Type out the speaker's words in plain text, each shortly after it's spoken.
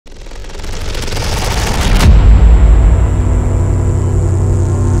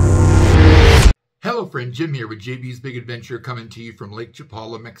friend, Jim here with JB's Big Adventure, coming to you from Lake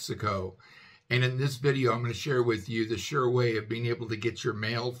Chapala, Mexico. And in this video, I'm going to share with you the sure way of being able to get your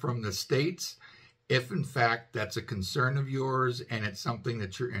mail from the States, if in fact that's a concern of yours and it's something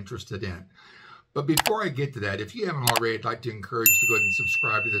that you're interested in. But before I get to that, if you haven't already, I'd like to encourage you to go ahead and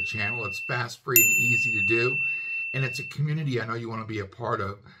subscribe to the channel. It's fast, free, and easy to do. And it's a community I know you want to be a part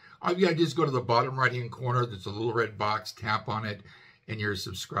of. All you got to do is go to the bottom right-hand corner. There's a little red box. Tap on it, and you're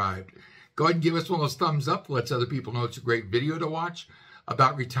subscribed. Go ahead and give us one of those thumbs up. Lets other people know it's a great video to watch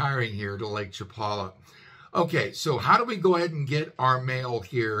about retiring here to Lake Chapala. Okay, so how do we go ahead and get our mail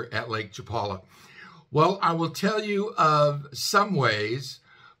here at Lake Chapala? Well, I will tell you of some ways,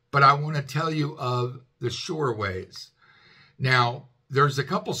 but I want to tell you of the sure ways. Now, there's a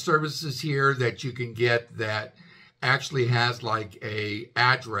couple services here that you can get that actually has like a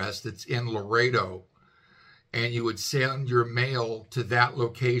address that's in Laredo, and you would send your mail to that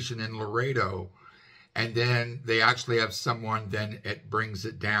location in Laredo, and then they actually have someone, then it brings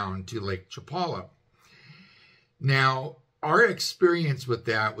it down to Lake Chapala. Now, our experience with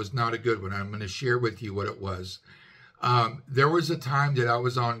that was not a good one. I'm going to share with you what it was. There was a time that I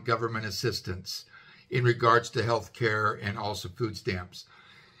was on government assistance in regards to health care and also food stamps.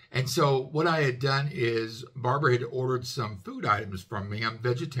 And so what I had done is Barbara had ordered some food items from me. I'm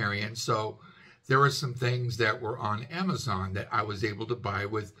vegetarian, so there were some things that were on Amazon that I was able to buy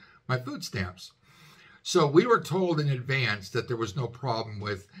with my food stamps. So we were told in advance that there was no problem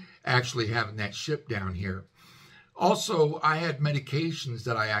with actually having that shipped down here. Also, I had medications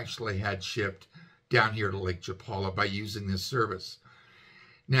that I actually had shipped down here to Lake Chapala by using this service.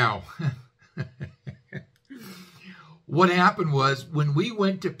 Now, what happened was when we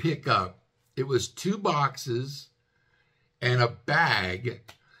went to pick up, it was 2 boxes and a bag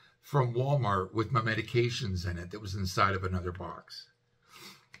from Walmart with my medications in it that was inside of another box.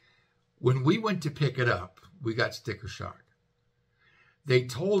 When we went to pick it up, we got sticker shock. They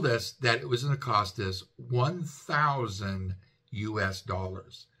told us that it was going to cost us $1,000 US.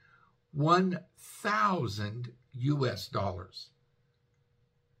 1,000 US dollars.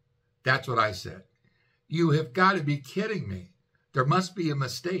 That's what I said. You have got to be kidding me. There must be a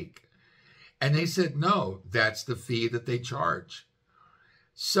mistake. And they said, no, that's the fee that they charge.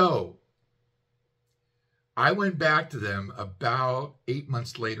 So I went back to them about 8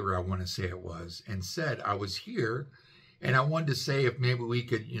 months later, I want to say it was, and said I was here and I wanted to say if maybe we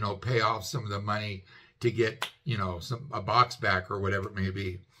could, pay off some of the money to get, a box back or whatever it may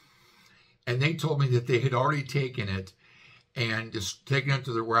be. And they told me that they had already taken it and just taken it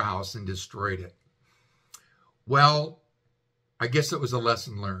to the warehouse and destroyed it. Well, I guess it was a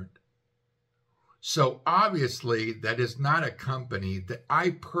lesson learned. So obviously that is not a company that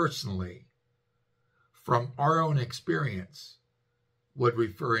I personally, from our own experience, would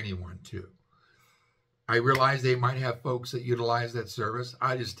refer anyone to. I realize they might have folks that utilize that service.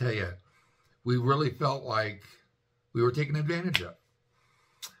 I just tell you, we really felt like we were taken advantage of.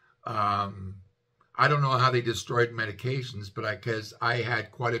 I don't know how they destroyed medications, but because I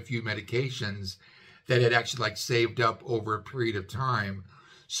had quite a few medications that had actually saved up over a period of time.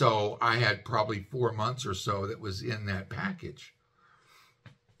 So I had probably 4 months or so that was in that package.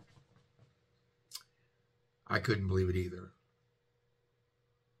 I couldn't believe it either.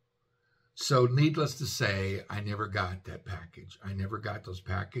 So needless to say, I never got that package. I never got those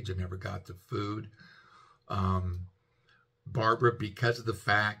packages. I never got the food. Barbara, because of the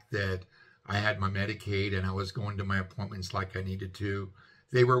fact that I had my Medicaid and I was going to my appointments like I needed to,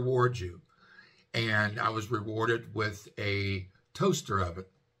 they reward you. And I was rewarded with a toaster oven.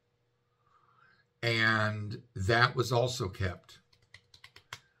 And that was also kept.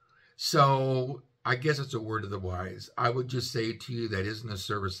 So I guess it's a word of the wise. I would just say to you that isn't a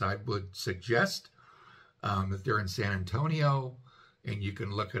service I would suggest. If they're in San Antonio, and you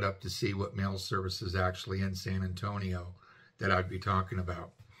can look it up to see what mail service is actually in San Antonio that I'd be talking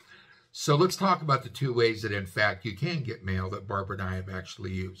about. So let's talk about the 2 ways that in fact you can get mail that Barbara and I have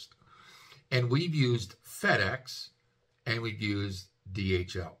actually used. And we've used FedEx and we've used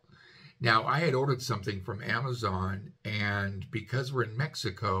DHL. Now, I had ordered something from Amazon, and because we're in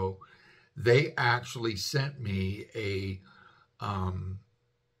Mexico, they actually sent me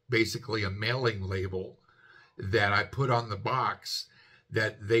basically a mailing label that I put on the box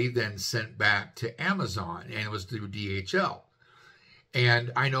that they then sent back to Amazon, and it was through DHL.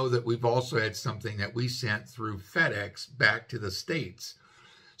 And I know that we've also had something that we sent through FedEx back to the States.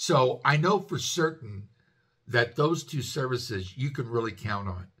 So I know for certain that those 2 services you can really count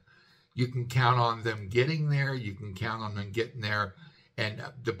on. You can count on them getting there. You can count on them getting there and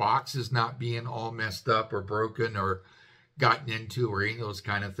the boxes not being all messed up or broken or gotten into or any of those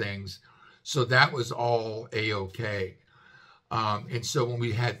kind of things. So that was all A-okay. And so when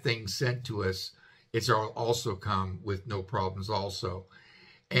we had things sent to us, it's also come with no problems also.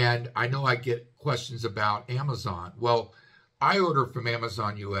 And I know I get questions about Amazon. Well, I order from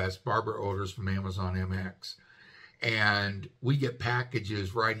Amazon US, Barbara orders from Amazon MX, and we get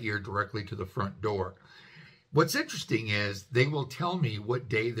packages right here directly to the front door. What's interesting is they will tell me what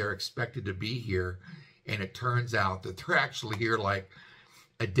day they're expected to be here, and it turns out that they're actually here like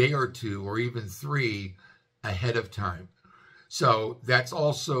a day or two or even 3 ahead of time. So that's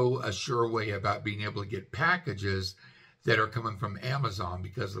also a sure way about being able to get packages that are coming from Amazon,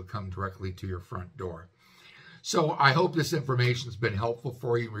 because they'll come directly to your front door. So I hope this information has been helpful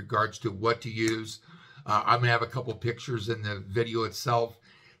for you in regards to what to use. I'm going to have a couple pictures in the video itself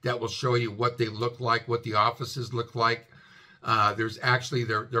that will show you what they look like, what the offices look like. There's actually,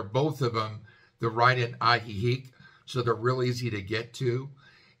 they're both of them, they're right in Ajijic, so they're real easy to get to.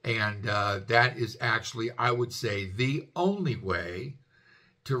 And that is actually, I would say, the only way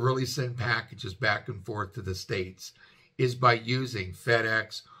to really send packages back and forth to the States is by using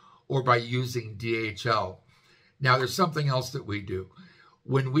FedEx or by using DHL. Now, there's something else that we do.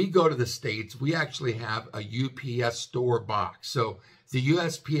 When we go to the States, we actually have a UPS store box. So the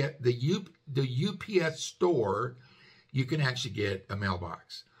UPS store, you can actually get a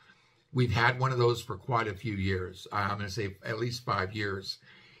mailbox. We've had one of those for quite a few years. I'm going to say at least 5 years.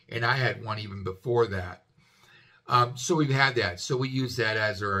 And I had one even before that. So we've had that. So we use that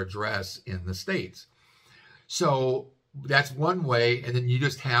as our address in the States. So that's one way. And then you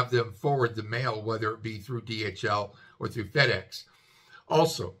just have them forward the mail, whether it be through DHL or through FedEx.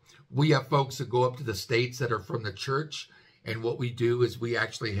 Also, we have folks that go up to the States that are from the church. And what we do is we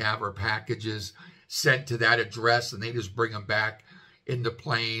actually have our packages sent to that address, and they just bring them back in the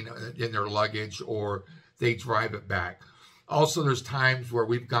plane, in their luggage, or they drive it back. Also, there's times where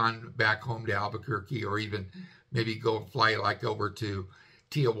we've gone back home to Albuquerque, or even maybe go fly like over to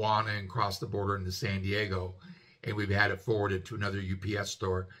Tijuana and cross the border into San Diego, and we've had it forwarded to another UPS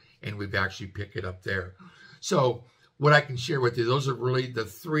store, and we've actually picked it up there. So what I can share with you, those are really the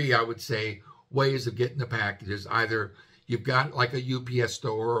 3, I would say, ways of getting the packages. Either you've got like a UPS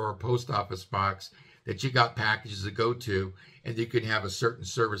store or a post office box that you got packages to go to, and you can have a certain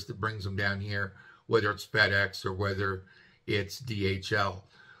service that brings them down here, whether it's FedEx or whether it's DHL.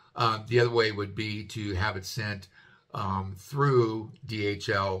 The other way would be to have it sent through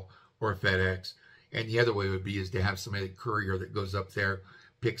DHL or FedEx. And the other way would be is to have somebody, courier, that goes up there,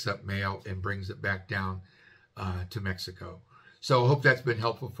 picks up mail, and brings it back down to Mexico. So I hope that's been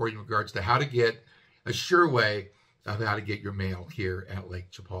helpful for you in regards to how to get a sure way of how to get your mail here at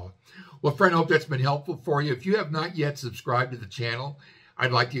Lake Chapala. Well, friend, I hope that's been helpful for you. If you have not yet subscribed to the channel,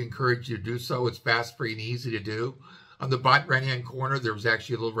 I'd like to encourage you to do so. It's fast, free, and easy to do. On the bottom right-hand corner, there's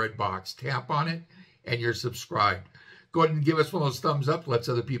actually a little red box. Tap on it, and you're subscribed. Go ahead and give us one of those thumbs up. Lets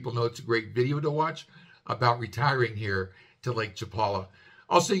other people know it's a great video to watch about retiring here to Lake Chapala.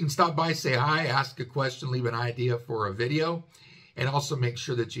 Also, you can stop by, say hi, ask a question, leave an idea for a video, and also make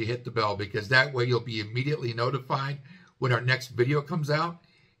sure that you hit the bell, because that way you'll be immediately notified when our next video comes out,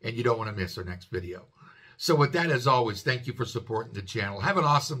 and you don't want to miss our next video. So with that, as always, thank you for supporting the channel. Have an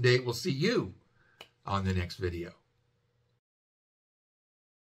awesome day. We'll see you on the next video.